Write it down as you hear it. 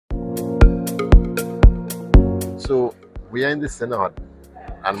So we are in the Synod,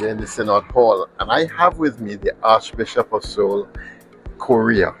 and we're in the Synod Hall, and I have with me the Archbishop of Seoul,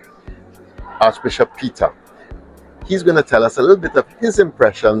 Korea, Archbishop Peter. He's going to tell us a little bit of his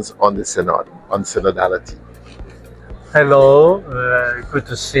impressions on the Synod, on synodality. Hello, good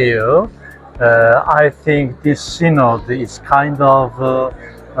to see you. I think this Synod is kind of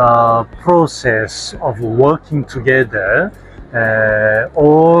a process of working together,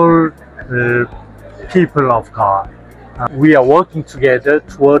 all people of God. We are working together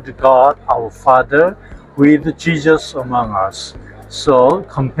toward God, our Father, with Jesus among us. So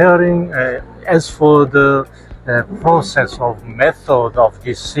comparing, as for the process of method of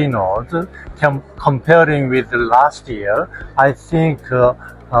this Synod, comparing with the last year, I think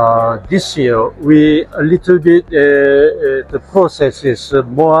this year we a little bit the process is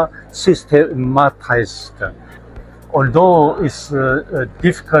more systematized. Although it's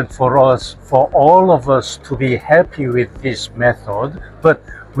difficult for us, for all of us, to be happy with this method, but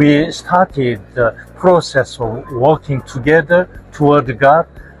we started the process of working together toward God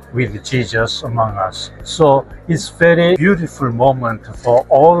with Jesus among us. So it's very beautiful moment for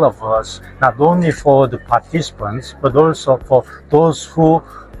all of us, not only for the participants, but also for those who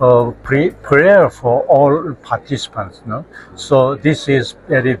prepare for all participants. No? So this is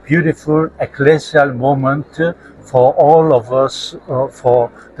very beautiful ecclesial moment for all of us, for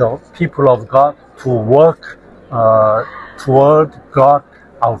the people of God to work toward God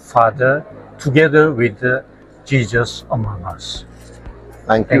our Father together with Jesus among us.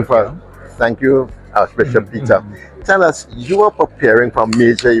 Thank you, Archbishop Peter. Tell us, you are preparing for a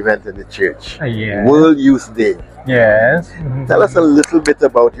major event in the church, Yes. World Youth Day. Yes. Tell us a little bit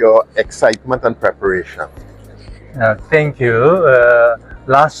about your excitement and preparation. Thank you.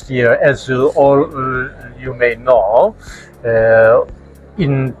 Last year, as you may know,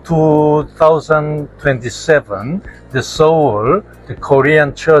 in 2027, the Seoul, the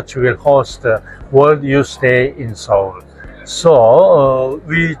Korean Church, will host the World Youth Day in Seoul. So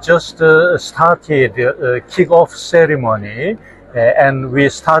we just started kick-off ceremony, and we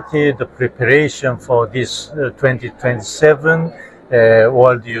started the preparation for this 2027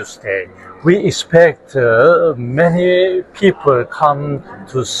 World Youth Day. We expect many people come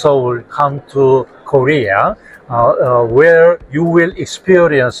to Seoul, come to Korea, where you will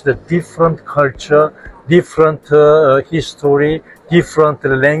experience the different culture, different history, different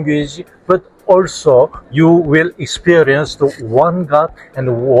language, but also you will experience the one God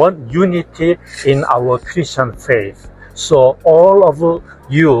and one unity in our Christian faith. So all of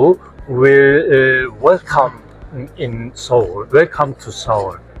you will welcome in Seoul. Welcome to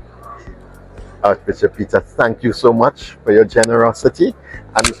Seoul. Archbishop Peter, thank you so much for your generosity,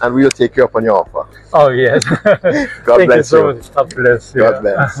 and we will take you up on your offer. Oh yes. God Thank bless you so you. much. God bless you. God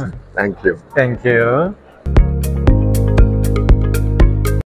bless. Thank you. Thank you.